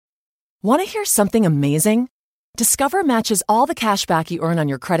Want to hear something amazing? Discover matches all the cash back you earn on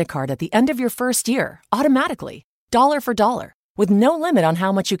your credit card at the end of your first year, automatically, dollar for dollar, with no limit on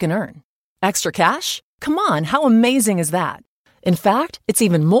how much you can earn. Extra cash? Come on, how amazing is that? In fact, it's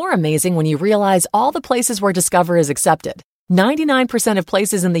even more amazing when you realize all the places where Discover is accepted. 99% of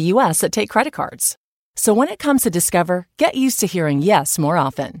places in the U.S. that take credit cards. So when it comes to Discover, get used to hearing yes more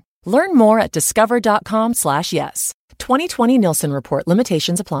often. Learn more at discover.com/yes. 2020 Nielsen Report.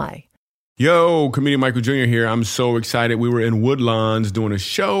 Limitations apply. Yo, comedian Michael Jr. here. I'm so excited. We were in Woodlands doing a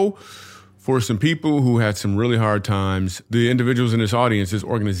show for some people who had some really hard times. The individuals in this audience, this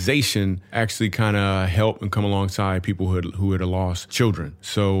organization, actually kind of helped and come alongside people who had lost children.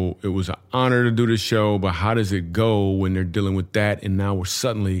 So it was an honor to do this show, but how does it go when they're dealing with that? And now we're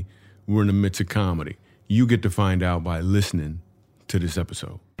in the midst of comedy. You get to find out by listening to this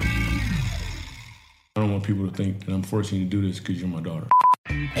episode. I don't want people to think that I'm forcing you to do this because you're my daughter.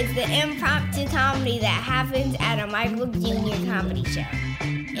 It's the impromptu comedy that happens at a Michael Jr. comedy show.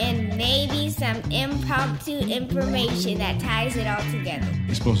 And maybe some impromptu information that ties it all together.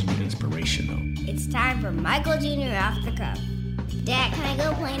 It's supposed to be inspirational. It's time for Michael Jr. Off the Cuff. Dad, can I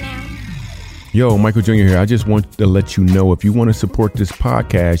go play now? Yo, Michael Jr. here. I just want to let you know if you want to support this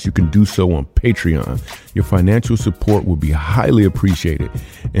podcast, you can do so on Patreon. Your financial support will be highly appreciated.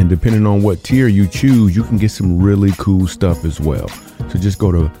 And depending on what tier you choose, you can get some really cool stuff as well. So just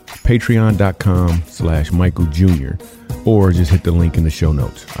go to patreon.com/Michael Jr. or just hit the link in the show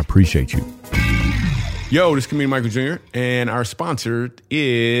notes. I appreciate you. Yo, this is comedian Michael Jr. And our sponsor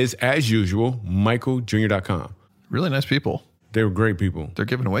is, as usual, MichaelJr.com. Really nice people. They were great people. They're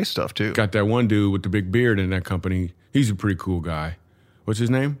giving away stuff, too. Got that one dude with the big beard in that company. He's a pretty cool guy. What's his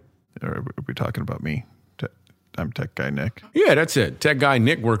name? Are we talking about me? I'm Tech Guy Nick. Yeah, that's it. Tech Guy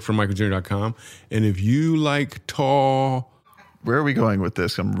Nick worked for MichaelJr.com. And if you like tall... Where are we going with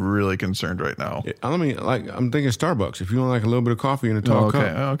this? I'm really concerned right now. I'm thinking Starbucks. If you want like a little bit of coffee in a tall cup.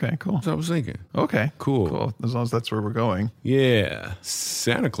 Okay, cool. That's what I was thinking. Okay. Cool. As long as that's where we're going. Yeah.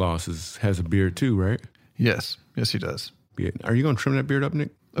 Santa Claus has a beard too, right? Yes, he does. Are you going to trim that beard up, Nick?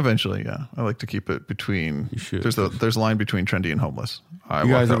 Eventually, yeah. I like to keep it between. You should. There's a line between trendy and homeless. You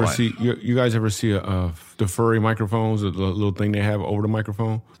guys ever see the furry microphones, the little thing they have over the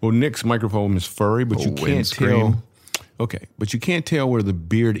microphone? Well, Nick's microphone is furry, but you can't tell. Okay, but you can't tell where the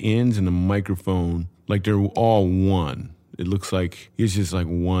beard ends and the microphone. Like they're all one. It looks like it's just like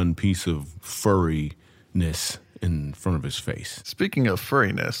one piece of furriness in front of his face. Speaking of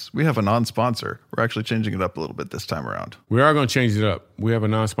furriness, we have a non-sponsor. We're actually changing it up a little bit this time around. We are going to change it up. We have a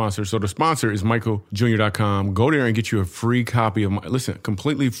non-sponsor. So the sponsor is MichaelJr.com. Go there and get you a free copy of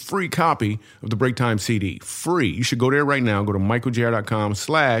completely free copy of the Break Time CD. Free. You should go there right now. Go to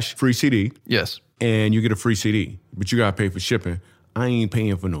MichaelJr.com/free CD. Yes. And you get a free CD. But you got to pay for shipping. I ain't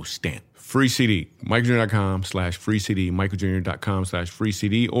paying for no stamp. Free CD. MichaelJr.com/free CD. MichaelJr.com/free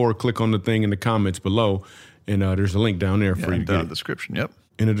CD. Or click on the thing in the comments below. And there's a link down there for you to get in the description. Yep.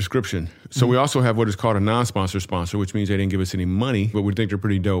 In the description. So we also have what is called a non-sponsor sponsor, which means they didn't give us any money, but we think they're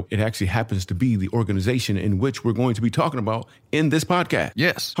pretty dope. It actually happens to be the organization in which we're going to be talking about in this podcast.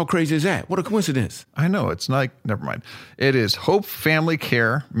 Yes. How crazy is that? What a coincidence. I know. It's not, never mind. It is Hope Family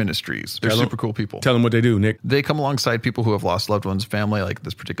Care Ministries. They're super cool people. Tell them what they do, Nick. They come alongside people who have lost loved ones, family. Like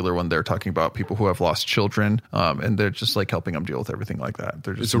this particular one, they're talking about people who have lost children, and they're just like helping them deal with everything like that.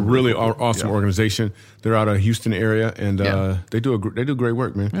 They're just it's a really awesome organization. They're out of Houston area, and they do great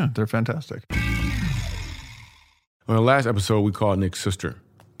work, man. Yeah, they're fantastic. On the last episode, we called Nick's sister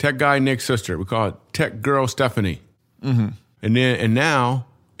Tech Guy Nick's sister. We call it Tech Girl Stephanie. Mm-hmm. And now,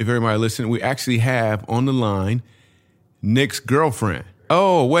 if everybody listen, we actually have on the line Nick's girlfriend.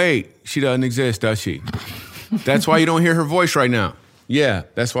 Oh, wait, she doesn't exist, does she? That's why you don't hear her voice right now. Yeah,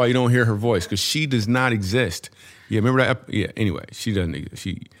 that's why you don't hear her voice, because she does not exist. Yeah, remember that? Yeah, anyway, she doesn't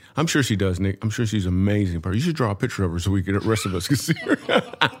exist. I'm sure she does, Nick. I'm sure she's an amazing person. You should draw a picture of her so the rest of us can see her.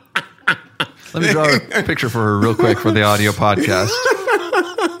 Let me draw a picture for her real quick for the audio podcast.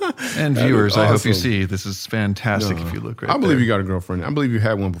 And viewers, awesome. I hope you see. This is fantastic if you look right I believe there. You got a girlfriend. I believe you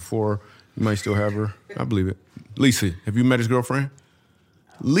had one before. You might still have her. I believe it. Lisa, have you met his girlfriend?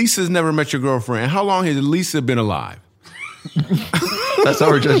 Lisa's never met your girlfriend. How long has Lisa been alive? That's how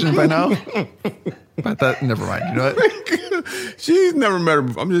we're judging by now? But that, never mind. You know what? She's never met her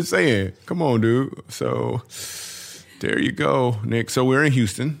before. I'm just saying. Come on, dude. So... there you go, Nick. So we're in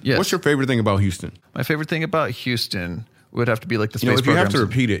Houston. Yes. What's your favorite thing about Houston? My favorite thing about Houston would have to be like the space programs. If you have to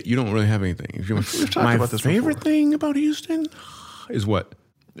repeat it, you don't really have anything. If you We've talked about this favorite before. thing about Houston is what?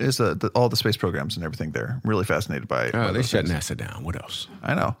 Is all the space programs and everything there. I'm really fascinated by it. They shut NASA down. What else?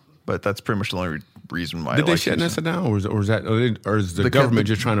 I know. but that's pretty much the only reason why. Did they shut NASA down, or is the government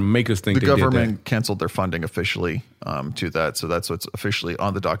just trying to make us think the they did government that? canceled their funding officially to that? So that's what's officially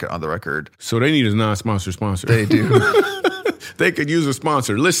on the docket, on the record. So they need a non-sponsor sponsor. They do. They could use a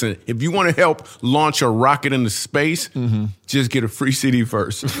sponsor. Listen, if you want to help launch a rocket into space, just get a free CD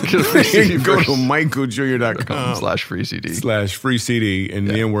first. Get a free CD Go first. to michaeljr.com/free CD and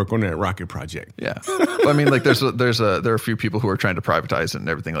then work on that rocket project. Yeah, I mean, like there are a few people who are trying to privatize it and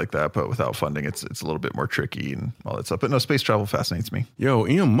everything like that, but without funding, it's a little bit more tricky and all that stuff. But no, space travel fascinates me. Yo,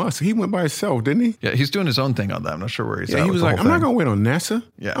 Elon Musk, he went by himself, didn't he? Yeah, he's doing his own thing on that. I'm not sure where he's at. Yeah, he with was the like, whole I'm not thing. going to wait on NASA.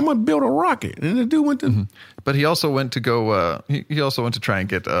 Yeah. I'm going to build a rocket. And the dude went to... But he also went to go. He also went to try and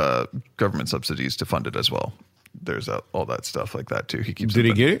get government subsidies to fund it as well. There's all that stuff like that too. He keeps. Did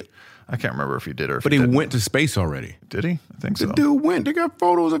he get it? I can't remember if he did or if But he he didn't. went to space already. Did he? I think The so. dude went. They got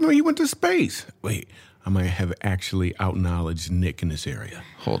photos of him. He went to space. Wait, I might have actually outknowledged Nick in this area.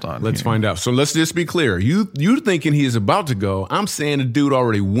 Hold on. Let's here. find out. So let's just be clear. You thinking he is about to go. I'm saying the dude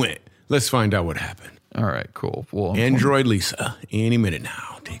already went. Let's find out what happened. All right, cool. Well, Android Lisa, any minute now.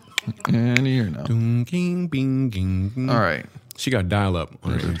 and here now. Ding, bing, bing. All right. She got dial up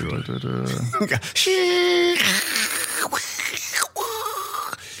on her Android.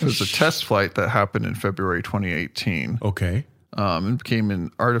 It was a test flight that happened in February 2018. Okay. It became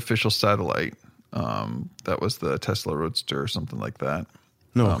an artificial satellite. That was the Tesla Roadster or something like that.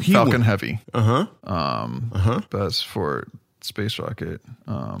 No, he Falcon went- Heavy. Uh-huh. That's for space rocket.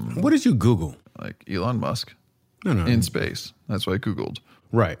 What did you Google? Like Elon Musk No. in space. That's what I Googled.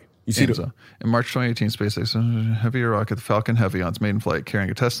 Right. You see And so, in March 2018, SpaceX sent a heavier rocket, the Falcon Heavy, on its maiden flight, carrying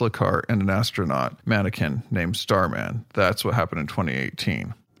a Tesla car and an astronaut mannequin named Starman. That's what happened in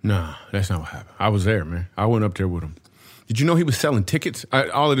 2018. Nah, that's not what happened. I was there, man. I went up there with him. Did you know he was selling tickets?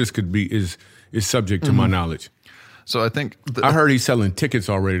 All of this could be is subject to my knowledge. So I think I heard he's selling tickets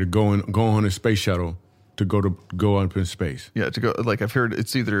already to go on a space shuttle to go up in space. to go, like I've heard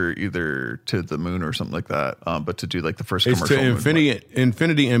it's either to the moon or something like that. But to do like the first It's commercial to moon flight.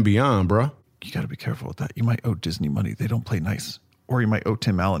 infinity and beyond, bro. You got to be careful with that. You might owe Disney money. They don't play nice. Or you might owe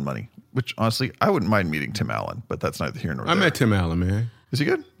Tim Allen money, which honestly, I wouldn't mind meeting Tim Allen, but that's neither here nor there. I met Tim Allen, man. Is he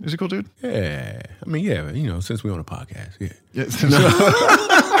good? Is he a cool dude? Yeah. I mean, yeah, since we on a podcast, yeah. Yeah.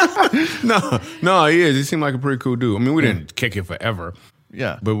 No, he is. He seemed like a pretty cool dude. I mean, we didn't kick it forever,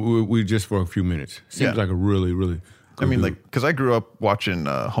 Yeah. but we just for a few minutes. Seems Yeah. like a really, really I mean, dude. like, because I grew up watching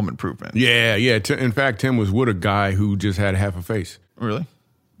Home Improvement. Yeah. In fact, Tim was with a guy who just had half a face. Really?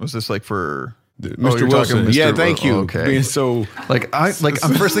 Was this like for Mr. you're Wilson. talking Mr. Yeah, thank you. Okay. Being so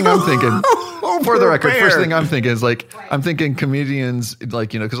First thing I'm thinking. For the record, Overprepared. first thing I'm thinking is like I'm thinking comedians,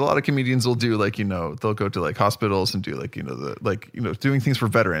 like because a lot of comedians will do like they'll go to like hospitals and do like doing things for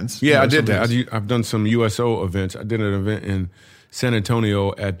veterans. Yeah, I some did that. things. I've done some USO events. I did an event in San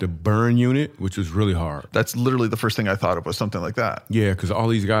Antonio at the burn unit, which was really hard. That's literally the first thing I thought of was something like that. Yeah, because all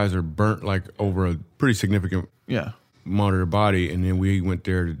these guys are burnt like over a pretty significant Yeah. amount of their body, and then we went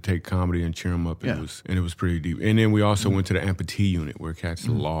there to take comedy and cheer them up. Yeah. It was pretty deep. And then we also went to the amputee unit where cats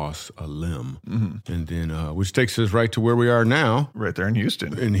lost a limb, and then which takes us right to where we are now. Right there in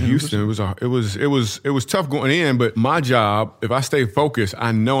Houston. In Houston, it was tough going in, but my job, if I stay focused,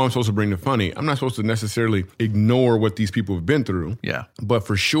 I know I'm supposed to bring the funny. I'm not supposed to necessarily ignore what these people have been through. Yeah. But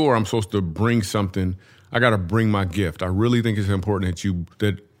for sure, I'm supposed to bring something. I got to bring my gift. I really think it's important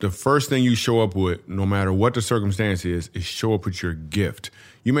that the first thing you show up with, no matter what the circumstance is show up with your gift.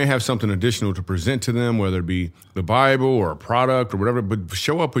 You may have something additional to present to them, whether it be the Bible or a product or whatever, but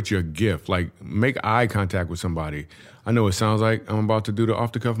show up with your gift. Like, make eye contact with somebody. I know it sounds like I'm about to do the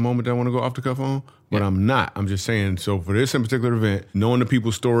off-the-cuff moment that I want to go off-the-cuff on, but I'm not. I'm just saying, so for this in particular event, knowing the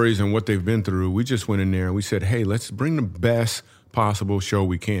people's stories and what they've been through, we just went in there and we said, hey, let's bring the best possible show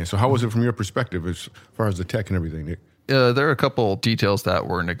we can. So how was it from your perspective as far as the tech and everything, Nick? There are a couple details that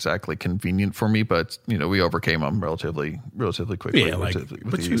weren't exactly convenient for me, but we overcame them relatively quickly. Yeah, like,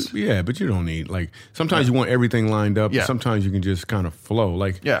 with ease. but you don't need, like, sometimes you want everything lined up. Yeah. Sometimes you can just kind of flow.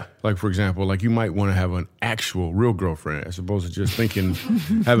 Like, Yeah. like for example, like you might want to have an actual real girlfriend as opposed to just thinking,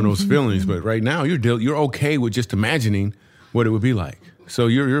 having those feelings. But right now you're okay with just imagining what it would be like. So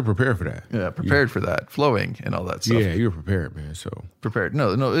you're prepared for that. Yeah, prepared for that, flowing and all that stuff. Yeah, you're prepared, man. So Prepared.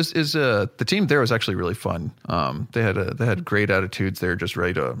 No. The team there was actually really fun. They had great attitudes. They were just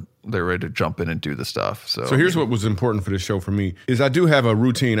ready to jump in and do the stuff. So here's what was important for this show for me is I do have a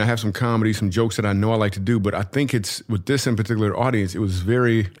routine. I have some comedy, some jokes that I know I like to do, but I think it's with this in particular audience, it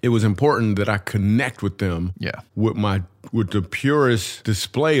was important that I connect with them with the purest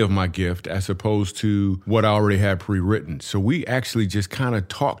display of my gift as opposed to what I already had pre-written. So we actually just kind of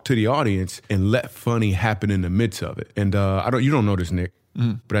talked to the audience and let funny happen in the midst of it. And you don't know this, Nick.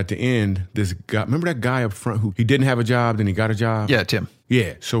 But at the end, this guy, remember that guy up front who he didn't have a job, then he got a job? Yeah, Tim.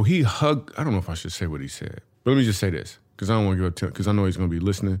 Yeah. So he hugged, I don't know if I should say what he said, but let me just say this, because I don't want to go because I know he's going to be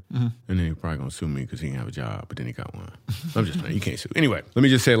listening, and then he's probably going to sue me because he didn't have a job, but then he got one. I'm just saying, you can't sue. Anyway, let me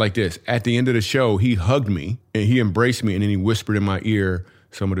just say it like this. At the end of the show, he hugged me, and he embraced me, and then he whispered in my ear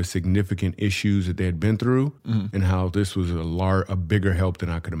some of the significant issues that they had been through and how this was a bigger help than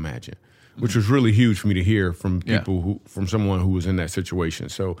I could imagine. Which was really huge for me to hear from people from someone who was in that situation.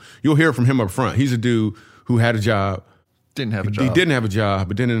 So you'll hear from him up front. He's a dude who had a job. Didn't have a job. He didn't have a job,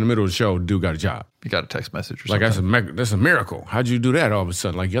 but then in the middle of the show, the dude got a job. He got a text message or like something. that's a miracle. How'd you do that all of a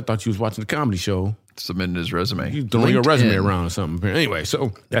sudden? Like I thought you was watching the comedy show. Submitted his resume. You throwing your resume around or something. Anyway,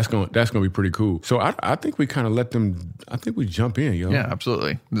 so that's gonna be pretty cool. So I think we kind of let them. I think we jump in, yo. Yeah,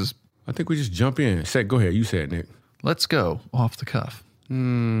 absolutely. I think we just jump in. Go ahead. You said, Nick. Let's go off the cuff.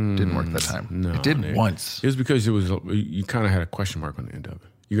 Didn't work that time. No, it did Nick. once. It was because you kind of had a question mark on the end of it.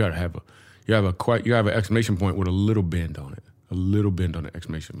 You have an exclamation point with a little bend on it. A little bend on the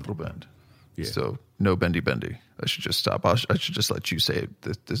exclamation point. Little bend. Yeah. So no bendy. I should just stop. I should just let you say it.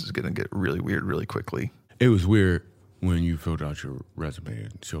 This is going to get really weird really quickly. It was weird when you filled out your resume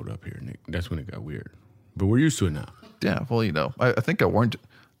and showed up here, Nick. That's when it got weird. But we're used to it now. Yeah. Well, I think I warned.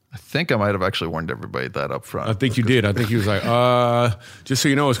 I think I might have actually warned everybody that up front. I think you did. I think he was like, just so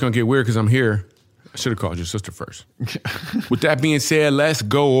you know, it's going to get weird because I'm here. I should have called your sister first. With that being said, let's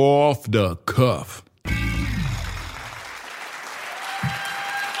go off the cuff.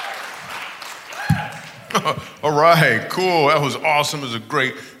 All right, cool. That was awesome. It was a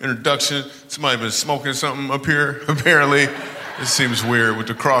great introduction. Somebody been smoking something up here, apparently. It seems weird with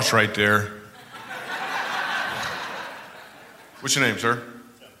the cross right there. What's your name, sir?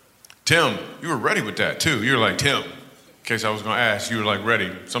 Tim. You were ready with that, too. You were like, Tim. In case I was going to ask, you were like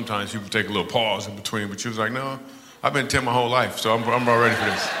ready. Sometimes people take a little pause in between, but you was like, no, I've been Tim my whole life, so I'm about ready for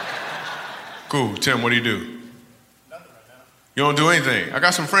this. Cool. Tim, what do you do? Nothing right now. You don't do anything. I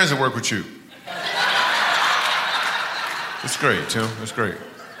got some friends that work with you. That's great, Tim. That's great.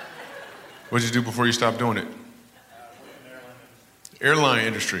 What did you do before you stopped doing it? Airline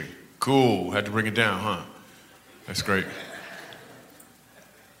industry. Cool. Had to bring it down, huh? That's great.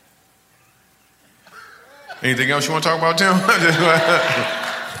 Anything else you want to talk about, Tim?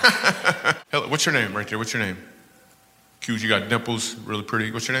 Hello, what's your name right there? What's your name? Cute, you got dimples, really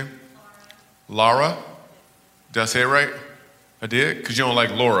pretty. What's your name? Laura? Did I say it right? I did? Because you don't like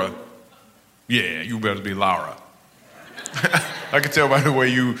Laura. Yeah, you better be Laura. I can tell by the way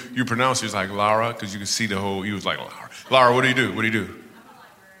you pronounce it. It's like Laura, because you can see the whole, you was like Laura. Laura, what do you do? What do you do?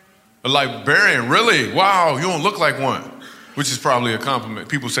 A librarian, really? Wow, you don't look like one, which is probably a compliment.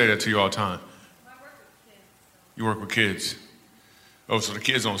 People say that to you all the time. You work with kids. Oh, so the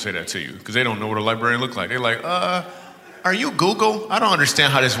kids don't say that to you because they don't know what a librarian looks like. They're like, are you Google? I don't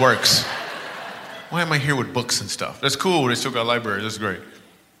understand how this works. Why am I here with books and stuff? That's cool. They still got libraries. That's great.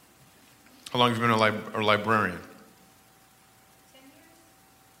 How long have you been a librarian? 10 years.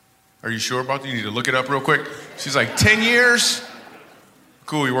 Are you sure about that? You need to look it up real quick. She's like, 10 years?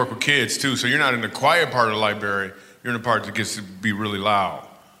 Cool, you work with kids too. So you're not in the quiet part of the library. You're in the part that gets to be really loud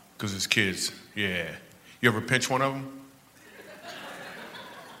because it's kids. Yeah. You ever pinch one of them?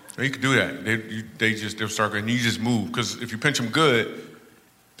 You can do that. They'll start, and you just move. Because if you pinch them good,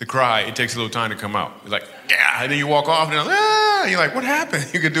 they cry. It takes a little time to come out. You're like, yeah, and then you walk off, and they're like, ah, and you're like, what happened?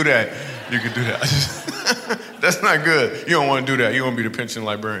 You can do that. You can do that. That's not good. You don't want to do that. You want to be the pinching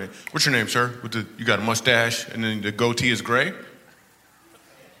librarian. What's your name, sir? You got a mustache, and then the goatee is gray?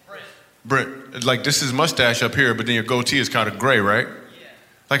 Brent. Like, this is mustache up here, but then your goatee is kind of gray, right? Yeah.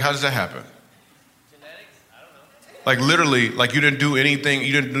 Like, how does that happen? Like literally, like you didn't do anything,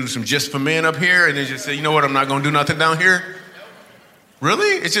 you didn't do some just for men up here and then just say, you know what, I'm not gonna do nothing down here? Nope. Really?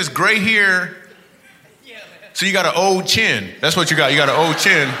 It's just gray here. Yeah, so you got an old chin. That's what you got. You got an old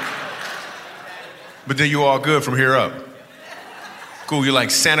chin. But then you all good from here up. Cool, you're like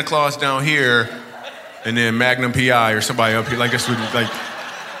Santa Claus down here and then Magnum PI or somebody up here. Like that's what like.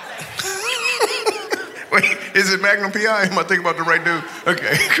 Wait, is it Magnum PI? Am I thinking about the right dude?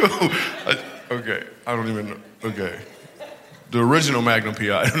 Okay, cool. Okay, I don't even know. Okay. The original Magnum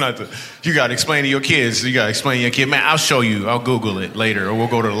PI, not the, you got to explain to your kids. You got to explain to your kid, man, I'll show you. I'll Google it later, or we'll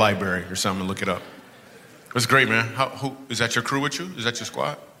go to the library or something and look it up. That's great, man. Who is that your crew with you? Is that your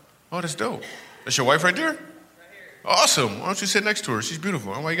squad? Oh, that's dope. That's your wife right there? Right here. Awesome. Why don't you sit next to her? She's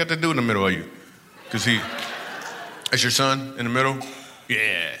beautiful. Why you got that dude in the middle of you? Because that's your son in the middle?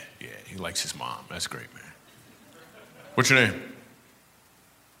 Yeah, he likes his mom. That's great, man. What's your name?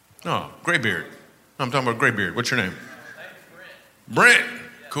 No, Graybeard. I'm talking about Graybeard. What's your name? Brent. Brent.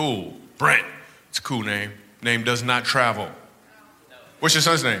 Cool. Brent. It's a cool name. Name does not travel. What's your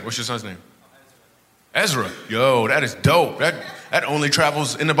son's name? What's your son's name? Ezra. Yo, that is dope. That only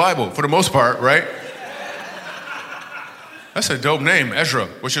travels in the Bible for the most part, right? That's a dope name, Ezra.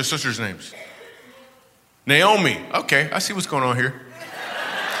 What's your sister's names? Naomi. Okay, I see what's going on here.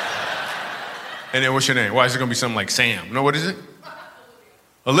 And then what's your name? Why is it going to be something like Sam? No, what is it?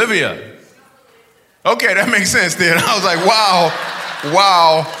 Olivia. Okay, that makes sense then. I was like,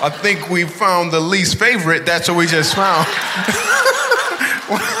 wow, I think we found the least favorite. That's what we just found.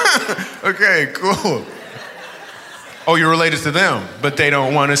 Okay, cool. Oh, you're related to them, but they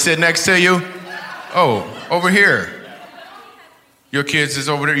don't want to sit next to you? Oh, over here. Your kids is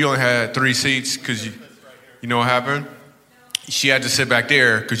over there. You only had 3 seats because you know what happened? She had to sit back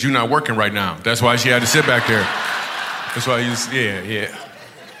there because you're not working right now. That's why she had to sit back there. That's why yeah.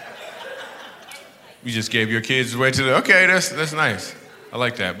 You just gave your kids away to the, okay, that's nice. I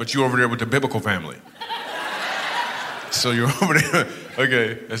like that. But you over there with the biblical family. So you're over there.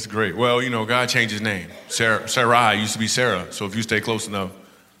 Okay, that's great. Well, God changed his name. Sarai used to be Sarah. So if you stay close enough,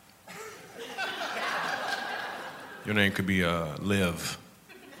 your name could be Liv.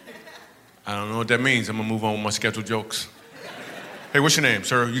 I don't know what that means. I'm going to move on with my scheduled jokes. Hey, what's your name,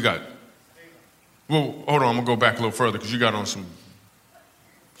 sir? You got... Well, hold on. I'm going to go back a little further because you got on some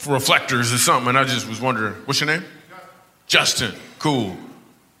reflectors or something, and I just was wondering. What's your name? Justin. Cool.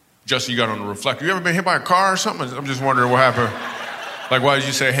 Justin, you got on a reflector. You ever been hit by a car or something? I'm just wondering what happened. Like, why did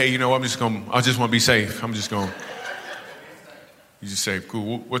you say, hey, I just want to be safe. I'm just going... You just safe.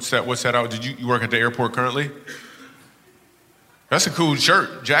 Cool. What's that out? Did you work at the airport currently? That's a cool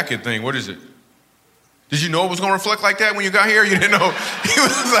shirt, jacket thing. What is it? Did you know it was going to reflect like that when you got here? You didn't know?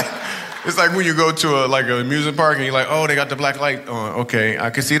 It's like when you go to an amusement park and you're like, oh, they got the black light on. Okay, I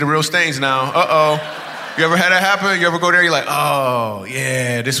can see the real stains now. Uh-oh. You ever had that happen? You ever go there? You're like, oh,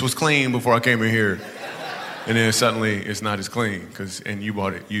 yeah, this was clean before I came in here. And then suddenly it's not as clean and you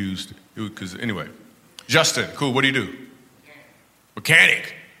bought it used. Anyway. Justin, cool. What do you do?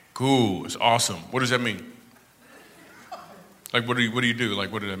 Mechanic. Cool. It's awesome. What does that mean? Like, what do you do? Like,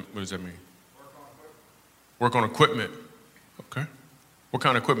 what does that mean? Work on equipment. Okay. What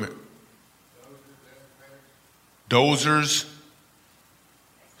kind of equipment? Dozers.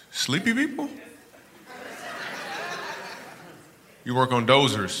 Sleepy people? You work on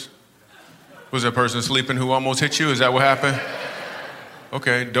dozers. Was that person sleeping who almost hit you? Is that what happened?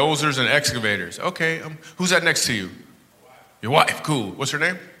 Okay, dozers and excavators. Okay, who's that next to you? Your wife, cool. What's her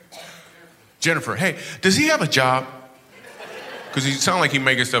name? Jennifer. Hey, does he have a job? Because he sounds like he's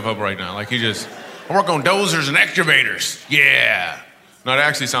making stuff up right now. Like I work on dozers and excavators. Yeah. No, that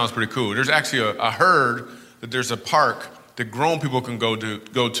actually sounds pretty cool. There's actually I heard that there's a park that grown people can go to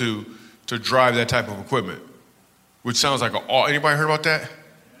drive that type of equipment, which sounds like anybody heard about that?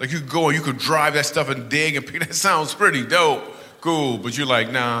 Like you could go and you could drive that stuff and dig and pick. That sounds pretty dope. Cool. But you're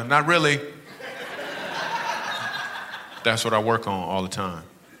like, nah, not really. That's what I work on all the time.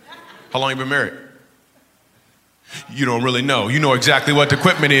 How long you been married? You don't really know. You know exactly what the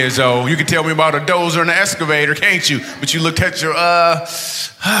equipment is, though. You can tell me about a dozer and an excavator, can't you? But you looked at your, I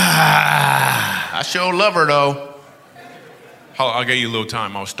sure love her, though. I gave you a little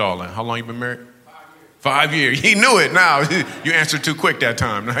time. I was stalling. How long you been married? 5 years. He knew it now. You answered too quick that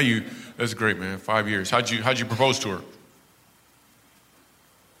time. That's great, man. 5 years. How'd you propose to her?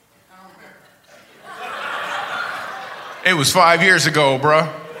 It was 5 years ago, bruh.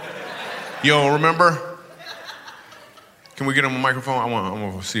 You don't remember? Can we get him a microphone? I'm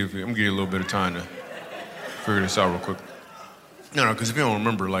gonna see if I'm gonna give you a little bit of time to figure this out real quick. No, because if you don't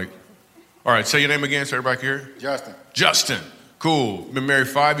remember, all right, say your name again so everybody can hear. Justin. Justin, cool. Been married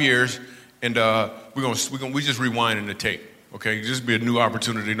 5 years, and we just rewinding the tape. Okay, just be a new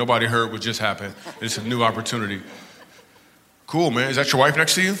opportunity. Nobody heard what just happened. It's a new opportunity. Cool, man. Is that your wife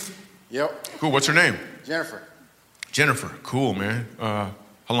next to you? Yep. Cool. What's her name? Jennifer. Jennifer. Cool, man. How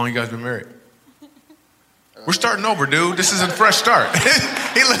long you guys been married? We're starting over, dude. This is a fresh start.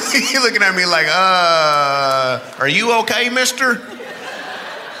 he looking at me like, are you okay, mister?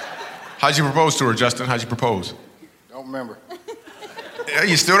 How'd you propose to her, Justin? How'd you propose? Don't remember. Yeah,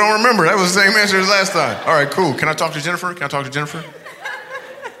 you still don't remember. That was the same answer as last time. All right, cool. Can I talk to Jennifer?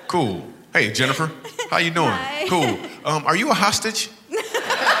 Cool. Hey, Jennifer. How you doing? Hi. Cool. Are you a hostage?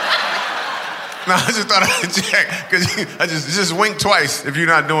 No, I just thought I'd check, because I just wink twice if you're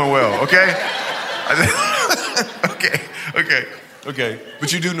not doing well, okay? Okay.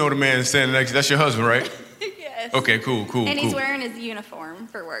 But you do know the man standing next to you. That's your husband, right? Yes. Okay, cool. And he's wearing his uniform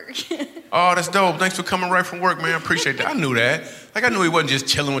for work. Oh, that's dope. Thanks for coming right from work, man. I appreciate that. I knew that. I knew he wasn't just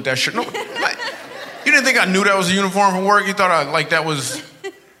chilling with that shirt. No, you didn't think I knew that was a uniform for work? You thought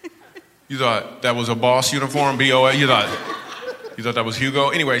that was a boss uniform, BOA? You thought You thought that was Hugo?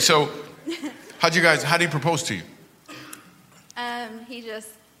 Anyway, so how did he propose to you? He just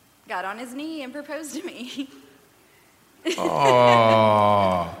got on his knee and proposed to me.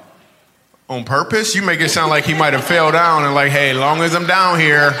 Oh, on purpose? You make it sound like he might have fell down and like, hey, long as I'm down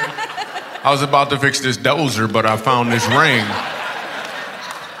here, I was about to fix this dozer, but I found this ring.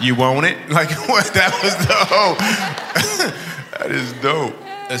 You want it? Like, what? That was dope. That is dope.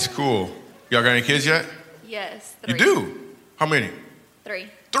 That's cool. Y'all got any kids yet? Yes. 3. You do? How many? 3.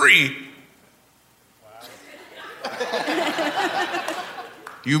 3? Wow.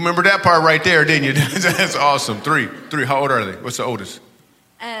 You remember that part right there, didn't you? That's awesome. 3. How old are they? What's the oldest?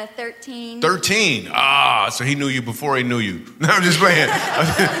 13. 13. Ah, so he knew you before he knew you. No, I'm just playing.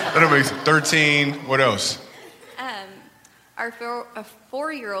 That makes 13. What else? Our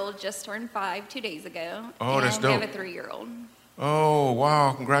 4-year-old just turned 5 2 days ago. Oh, that's dope. We have a 3-year-old. Oh,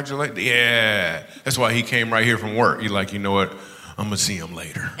 wow. Congratulations. Yeah. That's why he came right here from work. He's like, you know what? I'm going to see him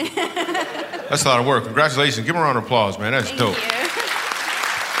later. That's a lot of work. Congratulations. Give him a round of applause, man. That's dope. Thank you.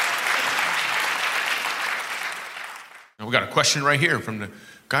 Now, we got a question right here from the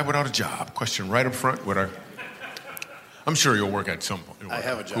guy without a job. Question right up front. I'm sure you'll work at some point. I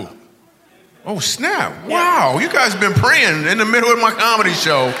have a job. Cool. Oh, snap. Wow. You guys been praying in the middle of my comedy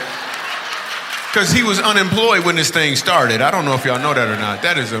show because he was unemployed when this thing started. I don't know if y'all know that or not.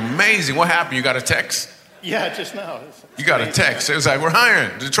 That is amazing. What happened? You got a text? Yeah, just now. You got a text. It was like, we're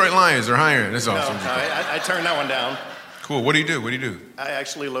hiring. The Detroit Lions are hiring. That's awesome. No, I turned that one down. Cool. What do you do? I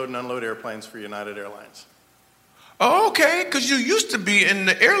actually load and unload airplanes for United Airlines. Oh, okay. Because you used to be in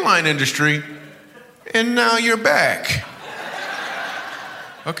the airline industry, and now you're back.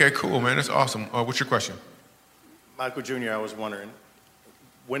 Okay, cool, man. That's awesome. What's your question? Michael Jr., I was wondering,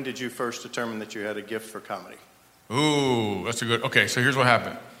 when did you first determine that you had a gift for comedy? Ooh, that's a good. Okay, so here's what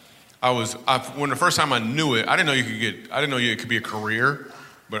happened. When the first time I knew it, I didn't know it could be a career,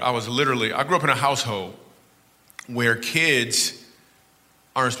 but I grew up in a household where kids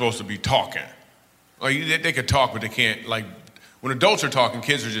aren't supposed to be talking. Like, they could talk, but they can't, like, when adults are talking,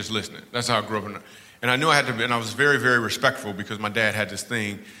 kids are just listening. That's how I grew up. And I knew I had to be, and I was very, very respectful because my dad had this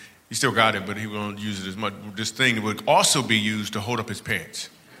thing. He still got it, but he won't use it as much. This thing that would also be used to hold up his pants.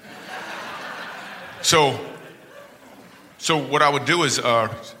 So what I would do is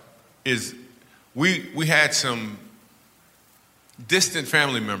we had some distant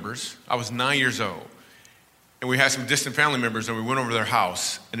family members. I was 9 years old, and we had some distant family members, and we went over to their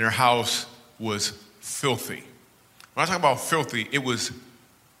house, and their house was filthy. When I talk about filthy, it was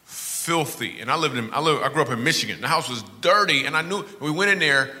filthy. And I grew up in Michigan. The house was dirty, and I knew we went in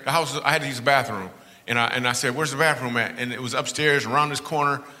there. I had to use the bathroom, and I said, "Where's the bathroom at?" And it was upstairs, around this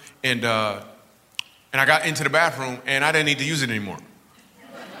corner, and I got into the bathroom, and I didn't need to use it anymore.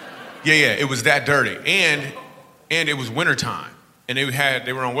 Yeah, it was that dirty, and it was wintertime, and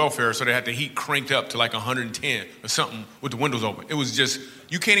they were on welfare, so they had the heat cranked up to like 110 or something with the windows open. It was just,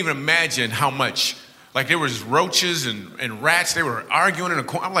 you can't even imagine how much. Like, there was roaches and rats. They were arguing in a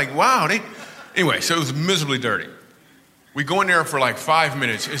corner. I'm like, wow. Anyway, so it was miserably dirty. We go in there for like 5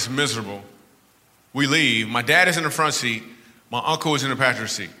 minutes. It's miserable. We leave. My dad is in the front seat. My uncle is in the passenger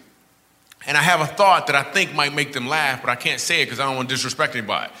seat. And I have a thought that I think might make them laugh, but I can't say it because I don't want to disrespect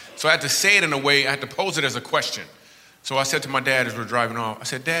anybody. So I had to say it in a way, I had to pose it as a question. So I said to my dad as we're driving off, I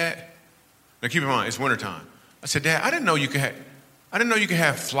said, "Dad," now keep in mind, it's wintertime. I said, "Dad, I didn't know you could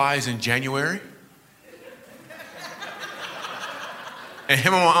have flies in January." And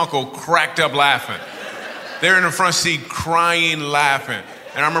him and my uncle cracked up laughing. They're in the front seat crying, laughing.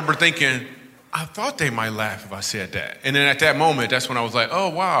 And I remember thinking, I thought they might laugh if I said that. And then at that moment, that's when I was like, oh,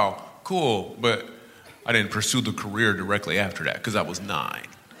 wow, cool. But I didn't pursue the career directly after that because I was 9.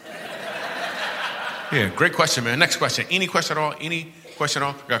 Yeah, great question, man. Next question. Any question at all? Any question at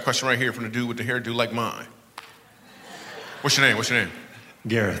all? Got a question right here from the dude with the hairdo like mine. What's your name?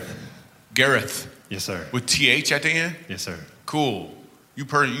 Gareth. Gareth. Yes, sir. With TH at the end? Yes, sir. Cool. You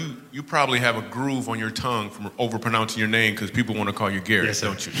probably have a groove on your tongue from overpronouncing your name because people want to call you Gareth, yes,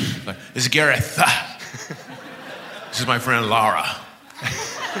 don't you? Like, it's Gareth. This is my friend Laura.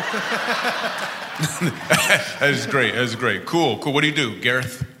 That is great. Cool. What do you do,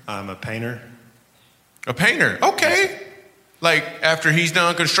 Gareth? I'm a painter. A painter? Okay. Like, after he's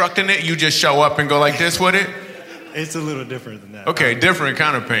done constructing it, you just show up and go like this with it? It's a little different than that. Okay, different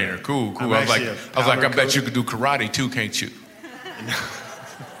kind of painter. Cool. I was like, I bet you could do karate too, can't you?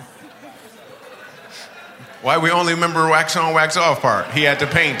 Why we only remember wax on, wax off part? He had to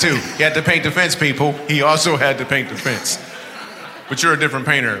paint too. He had to paint the fence, people. He also had to paint the fence. But you're a different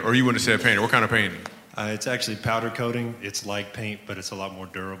painter, or you wouldn't have said painter. What kind of painting? It's actually powder coating. It's like paint, but it's a lot more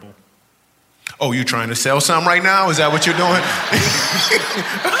durable. Oh, you trying to sell something right now? Is that what you're doing?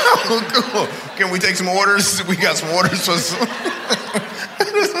 Oh, cool. Can we take some orders? We got some orders for some.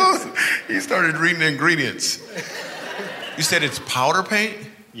 He started reading the ingredients. You said it's powder paint?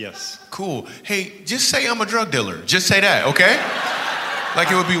 Yes. Cool. Hey, just say I'm a drug dealer. Just say that, okay?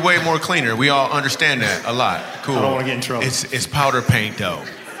 Like it would be way more cleaner. We all understand that a lot. Cool. I don't want to get in trouble. It's powder paint, though.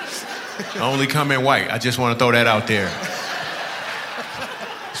 I only come in white. I just want to throw that out there.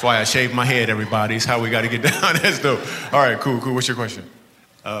 That's why I shave my head, everybody. It's how we got to get down. That's dope. All right, cool. What's your question?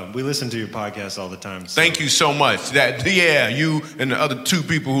 We listen to your podcast all the time. So. Thank you so much. You and the other 2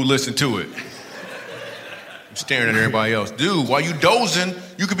 people who listen to it. I'm staring at everybody else. Dude, while you dozing,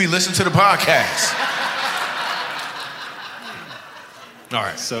 you could be listening to the podcast. All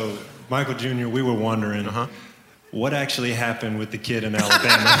right. So, Michael Jr., we were wondering, what actually happened with the kid in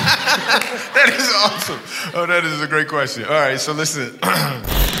Alabama? That is awesome. Oh, that is a great question. All right, so listen.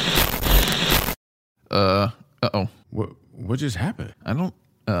 Uh-oh. What just happened? I don't,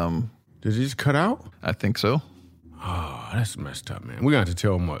 Did it just cut out? I think so. Oh, that's messed up, man. We got to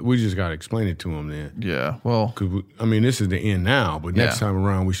tell him what. We just got to explain it to him then. Yeah, well. This is the end now, but next time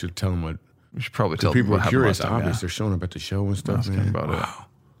around, we should tell him what. We should probably tell people what are curious. happened last time, They're showing up at the show and stuff, asking man. about it.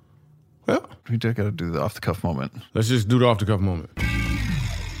 Well, we just got to do the off-the-cuff moment. Let's just do the off-the-cuff moment.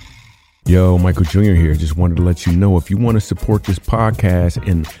 Yo, Michael Jr. here. Just wanted to let you know if you want to support this podcast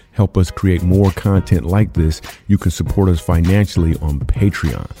and help us create more content like this, you can support us financially on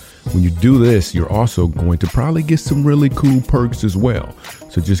Patreon. When you do this, you're also going to probably get some really cool perks as well.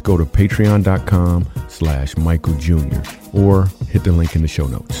 So just go to patreon.com/Michael Jr. or hit the link in the show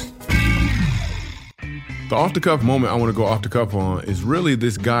notes. The off-the-cuff moment I want to go off-the-cuff on is really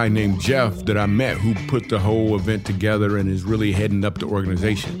this guy named Jeff that I met who put the whole event together and is really heading up the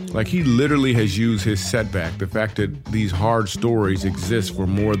organization. Like, he literally has used his setback, the fact that these hard stories exist for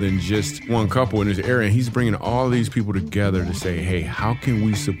more than just one couple in his area, and he's bringing all these people together to say, hey, how can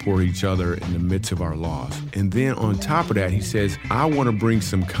we support each other in the midst of our loss? And then on top of that, he says, I want to bring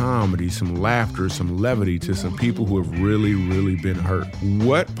some comedy, some laughter, some levity to some people who have really, really been hurt.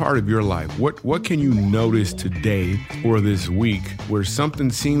 What part of your life, what can you notice today or this week where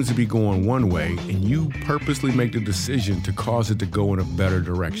something seems to be going one way and you purposely make the decision to cause it to go in a better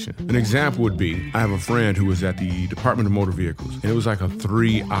direction? An example would be, I have a friend who was at the Department of Motor Vehicles, and it was like a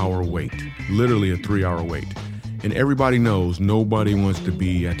 3-hour wait, literally a 3-hour wait. And everybody knows nobody wants to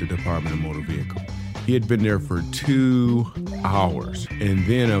be at the Department of Motor Vehicles. He had been there for 2 hours, and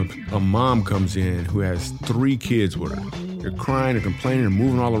then a mom comes in who has 3 kids with her. They're crying and complaining and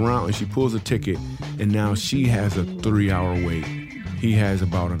moving all around, and she pulls a ticket, and now she has a 3-hour wait. He has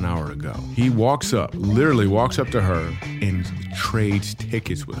about an hour to go. He literally walks up to her and trades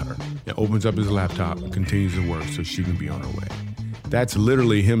tickets with her and opens up his laptop and continues to work so she can be on her way. That's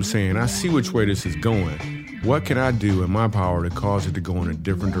literally him saying, I see which way this is going. What can I do in my power to cause it to go in a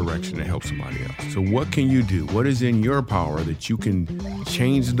different direction to help somebody else? So what can you do? What is in your power that you can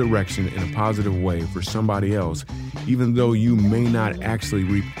change the direction in a positive way for somebody else, even though you may not actually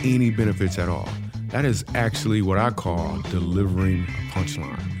reap any benefits at all? That is actually what I call delivering a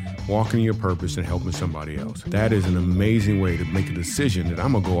punchline, walking your purpose and helping somebody else. That is an amazing way to make a decision that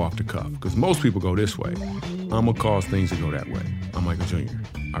I'm going to go off the cuff, because most people go this way. I'm going to cause things to go that way. I'm Michael Jr.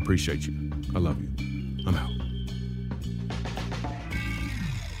 I appreciate you. I love you. I'm out.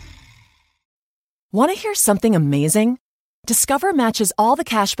 Want to hear something amazing? Discover matches all the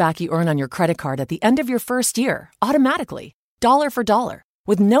cash back you earn on your credit card at the end of your first year automatically, dollar for dollar,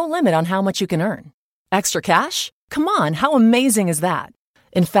 with no limit on how much you can earn. Extra cash? Come on, how amazing is that?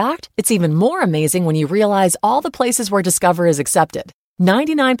 In fact, it's even more amazing when you realize all the places where Discover is accepted.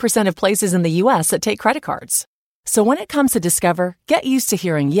 99% of places in the U.S. that take credit cards. So when it comes to Discover, get used to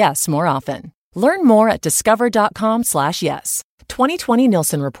hearing yes more often. Learn more at discover.com/yes. 2020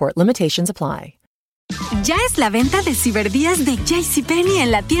 Nielsen Report. Limitations apply. Ya es la venta de Ciberdías de JCPenney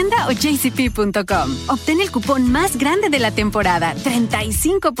en la tienda o jcp.com. Obtén el cupón más grande de la temporada,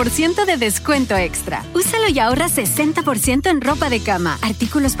 35% de descuento extra. Úsalo y ahorra 60% en ropa de cama,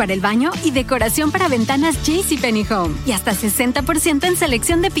 artículos para el baño y decoración para ventanas JCPenney Home. Y hasta 60% en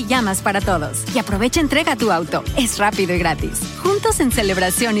selección de pijamas para todos. Y aprovecha entrega a tu auto. Es rápido y gratis. Juntos en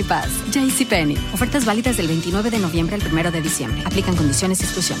celebración y paz. JCPenney. Ofertas válidas del 29 de noviembre al 1 de diciembre. Aplican condiciones y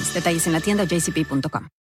exclusiones. Detalles en la tienda o jcp.com.